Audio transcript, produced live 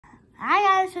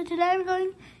Hi guys, so today I'm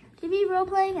going to be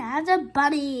role-playing as a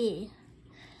bunny.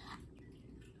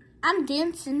 I'm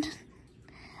dancing.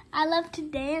 I love to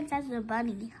dance as a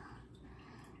bunny.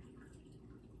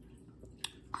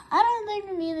 I don't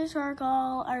think me and this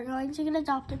circle are going to get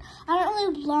adopted. I don't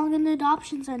really belong in the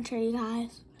adoption center, you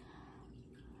guys.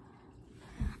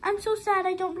 I'm so sad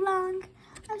I don't belong.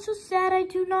 I'm so sad I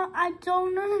do not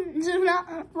belong.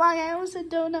 I almost said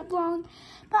do not belong.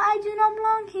 But I do not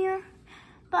belong here.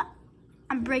 But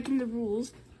I'm breaking the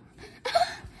rules.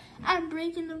 I'm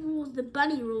breaking the rules, the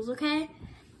bunny rules, okay?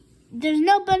 There's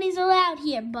no bunnies allowed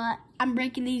here, but I'm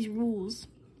breaking these rules.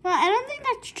 Well, I don't think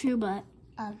that's true, but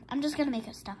I'm just gonna make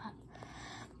up stuff up.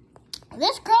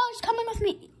 This girl is coming with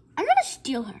me. I'm gonna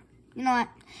steal her. You know what?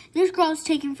 This girl is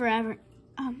taking forever.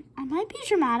 I might be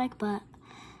dramatic, but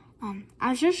I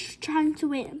was just trying to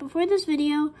wait before this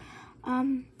video,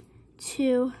 to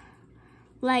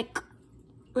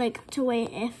to wait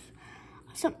if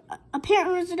a parent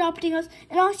was adopting us,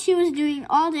 and all she was doing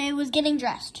all day was getting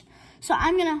dressed. So I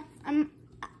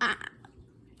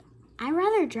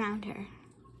rather drowned her.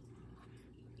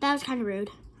 That was kind of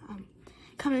rude.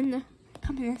 Come in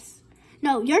this.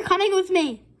 No, you're coming with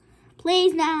me.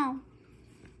 Please now.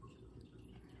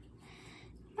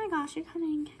 Oh my gosh, you're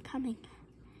coming.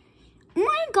 Oh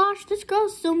my gosh, this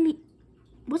girl's so mean.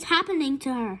 What's happening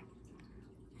to her?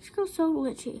 This girl's so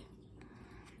glitchy.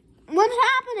 What's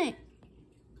happening?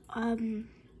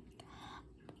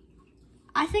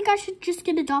 I think I should just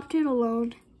get adopted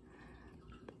alone.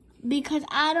 Because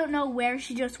I don't know where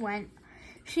she just went.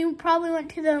 She probably went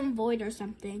to the void or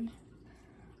something.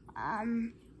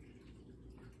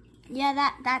 Yeah,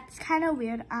 that's kind of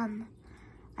weird. I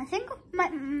think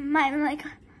my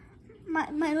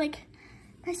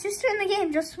sister in the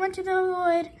game just went to the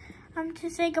void to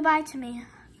say goodbye to me.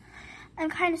 I'm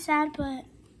kind of sad, but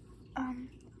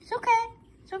it's okay.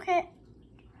 It's okay.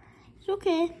 It's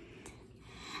okay.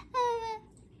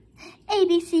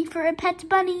 ABC for a pet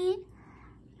bunny.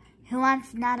 Who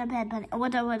wants not a pet bunny?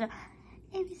 What? ABC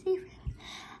for...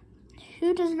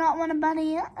 Who does not want a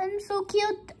bunny? I'm so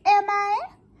cute. Am I?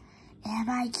 Am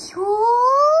I cute?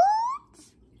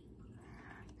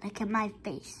 Look at my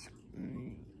face.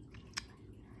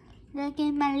 Look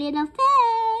at my little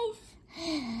face.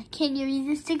 Can you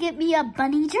resist to get me a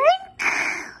bunny drink?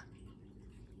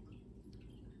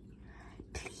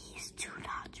 Please do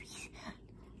not resist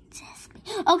me.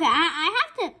 Okay, I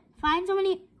have to find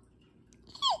somebody.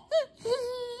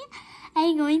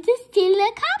 I'm going to steal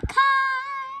a cop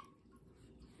car.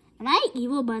 Am I an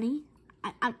evil bunny?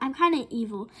 I'm kind of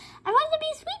evil. I want to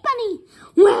be a sweet bunny.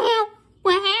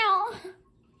 Wow.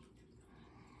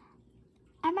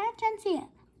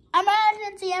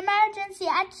 Emergency.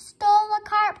 I stole a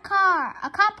cop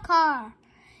car.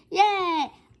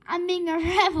 Yay. I'm being a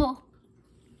rebel.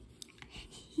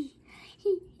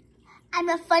 I'm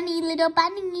a funny little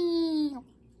bunny.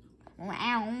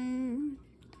 Wow.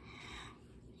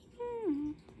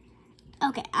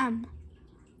 Okay, come.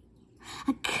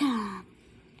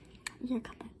 You're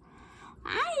coming.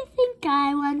 I think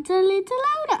I want a little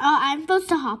louder. Oh, I'm supposed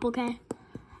to hop, okay?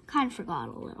 Kind of forgot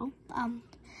a little.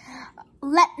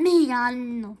 Let me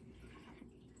on.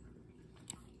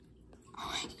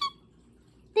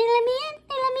 They let me in.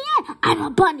 I'm a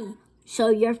bunny, so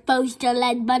you're supposed to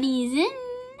let bunnies in.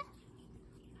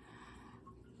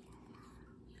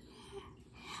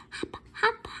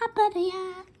 Hop,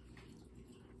 yeah.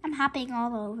 I'm hopping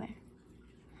all over.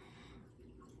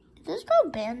 If this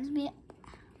girl bans me.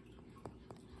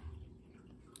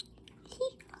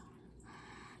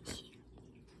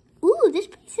 Ooh, this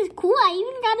place is cool. I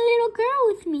even got a little girl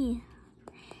with me.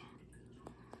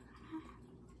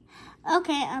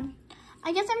 Okay,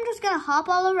 I guess I'm just gonna hop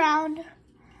all around.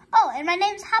 Oh, and my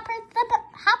name's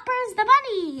Hopper's the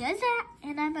bunny. Is that?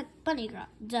 And I'm a bunny girl.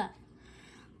 Duh.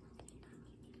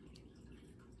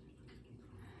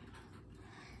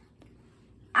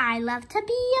 I love to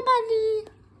be a bunny.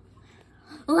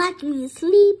 Let me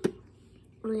sleep.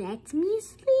 Let me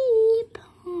sleep.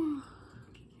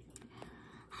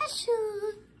 Hush.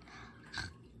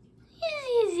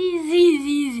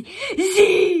 Easy.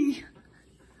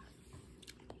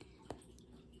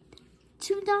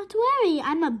 Do not worry.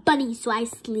 I'm a bunny, so I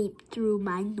sleep through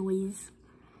my noise.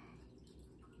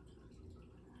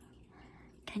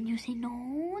 Can you say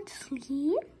no to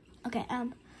sleep? Okay,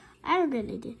 I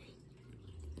really did it.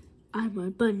 I'm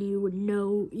a bunny with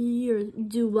no ears.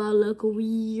 Do I look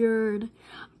weird?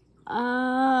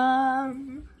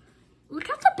 Look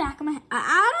at the back of my head.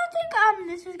 I don't think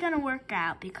this is gonna work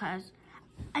out because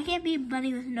I can't be a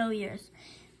bunny with no ears.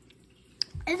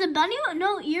 Is a bunny with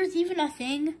no ears even a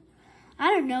thing? I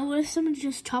don't know. What if someone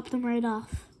just chopped them right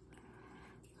off?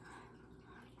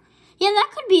 Yeah,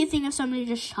 that could be a thing if somebody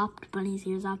just chopped Bunny's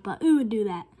ears off, but who would do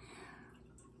that?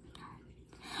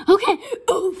 Okay,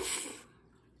 oof.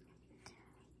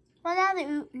 Well, now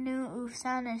the new oof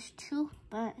sound is true,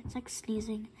 but it's like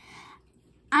sneezing.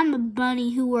 I'm a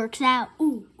bunny who works out.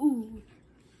 Ooh, ooh.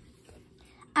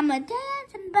 I'm a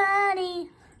dancing bunny.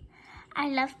 I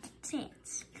love to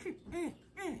dance.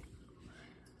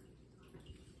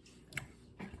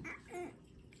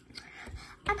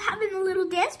 I'm having a little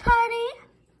dance party.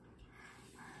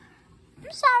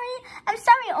 I'm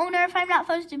sorry, owner, if I'm not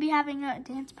supposed to be having a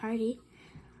dance party.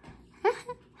 I'm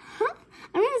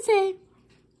gonna say,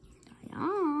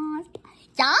 yes,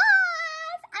 I'm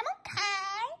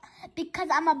okay. Because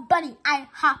I'm a bunny, I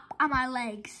hop on my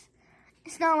legs.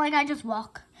 It's not like I just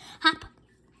walk. Hop.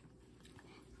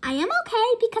 I am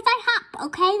okay because I hop,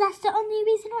 okay? That's the only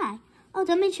reason why. Oh,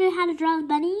 don't make sure how to draw a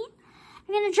bunny.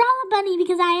 I'm gonna draw a bunny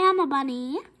because I am a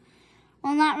bunny.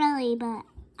 Well, not really, but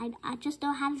I just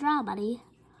know how to draw a bunny.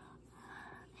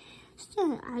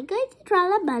 So I'm going to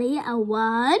draw a bunny, a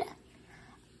 1,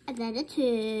 and then a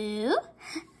 2,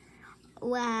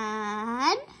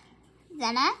 1,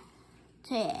 then a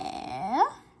 2,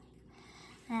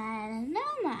 and a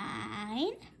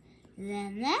 9,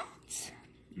 then that,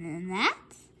 then that,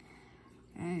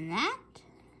 then that,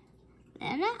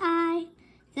 then an eye,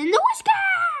 then the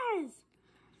whiskers,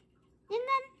 and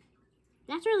then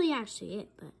that's really actually it,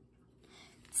 but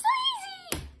it's so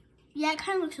easy. Yeah, it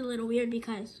kind of looks a little weird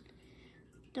because,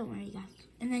 don't worry guys,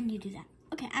 and then you do that.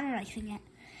 Okay, I'm erasing it.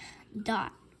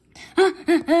 Dot. Look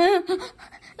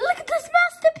at this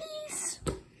masterpiece.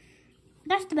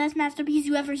 That's the best masterpiece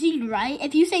you ever seen, right?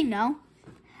 If you say no.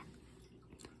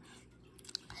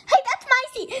 Hey, that's my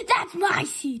seat. That's my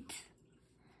seat.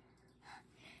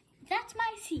 That's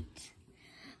my seat.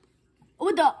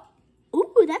 Ooh,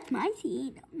 that's my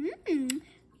seat.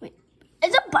 Wait,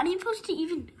 is a bunny supposed to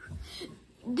even?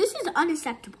 This is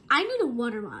unacceptable. I need a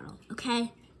water bottle,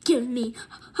 okay? Give me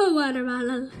a water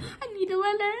bottle. I need a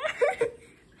water.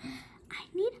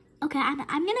 Okay, I'm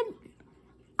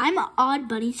an odd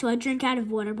bunny, so I drink out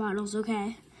of water bottles,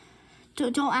 okay?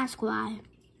 Don't ask why.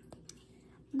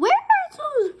 Where are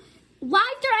those? Why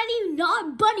is there any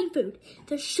not bunny food?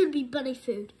 There should be bunny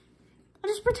food.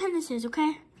 I'll just pretend this is,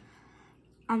 okay?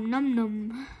 Num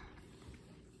num.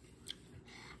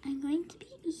 I'm going to be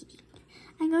eating.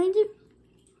 I'm going to,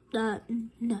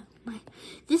 no.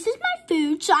 This is my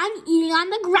food, so I'm eating on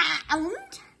the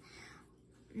ground.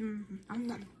 Num.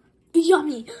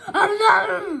 Yummy.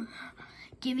 Num.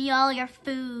 Give me all your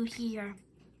food here.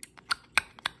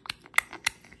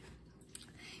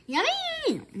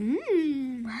 Yummy.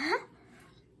 Oh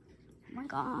my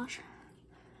gosh.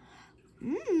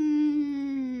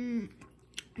 I'm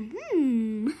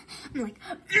like,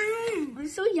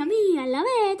 it's so yummy. I love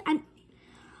it.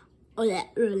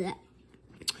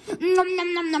 Nom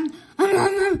nom nom nom.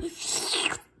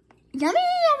 Yummy.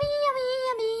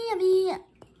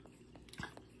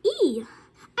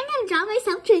 I'm gonna draw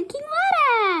myself drinking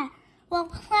water.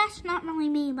 Well, that's not really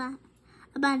me, but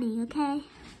a bunny, okay?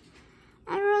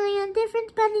 I'm really a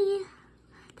different bunny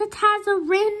that has a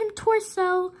random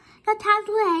torso, that has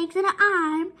legs and an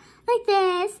arm like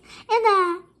this and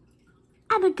that.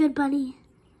 I'm a good bunny.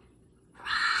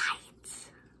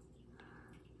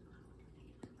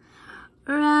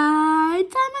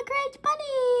 Right, I'm a great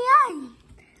bunny.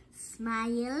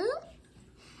 Smile.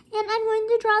 And I'm going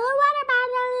to draw the water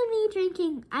bottle of me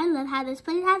drinking. I love how this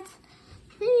place has.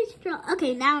 Please draw.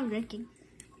 Okay, now I'm drinking.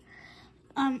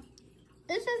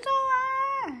 This is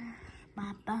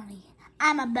my bunny.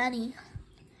 I'm a bunny.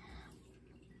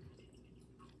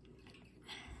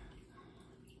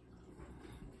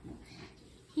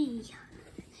 Yes.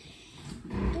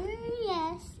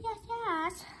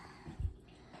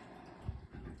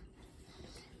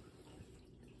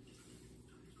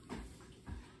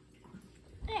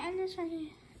 I'm just trying to.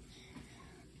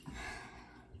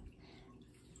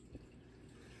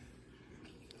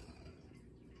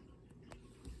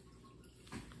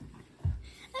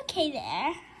 Okay,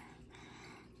 there.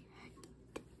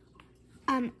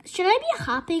 Should I be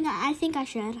hopping? I think I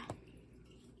should.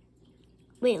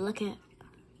 Wait, look at.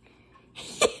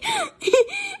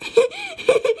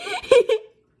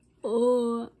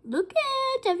 Oh, look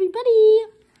at everybody.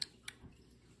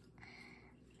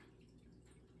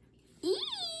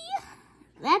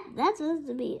 That's supposed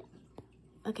to be.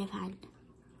 Okay, fine.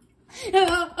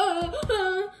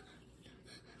 911.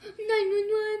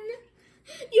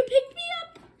 You picked me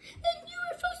up, and you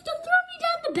were supposed to throw me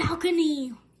down the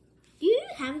balcony. Do you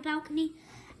have a balcony?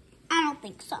 I don't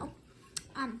think so.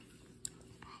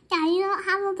 Yeah, you don't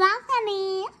have a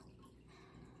balcony.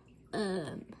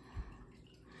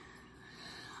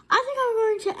 I think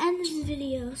to end this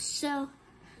video. So,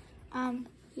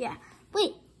 yeah.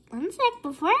 Wait, 1 sec.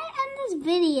 Before I end this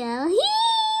video,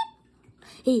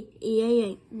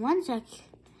 hey, 1 sec.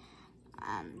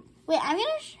 Wait,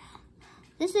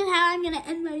 this is how I'm gonna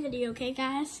end my video, okay,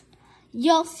 guys?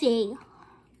 You'll see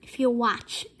if you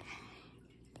watch.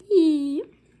 This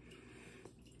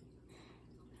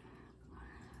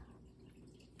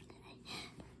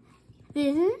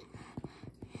is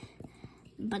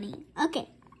Bunny. Okay,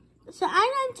 so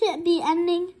I'm going to be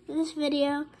ending this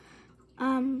video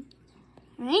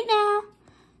right now.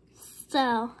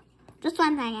 So just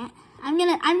 1 second.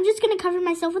 I'm just gonna cover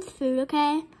myself with food,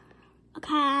 okay?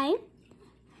 Okay.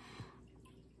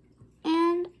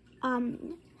 And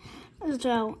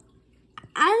so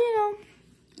I don't know.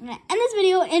 I'm gonna end this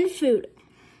video in food.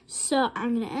 So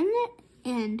I'm gonna end it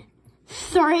in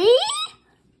 3,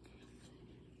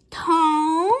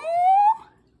 2,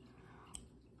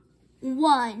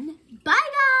 1. Bye,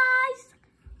 guys.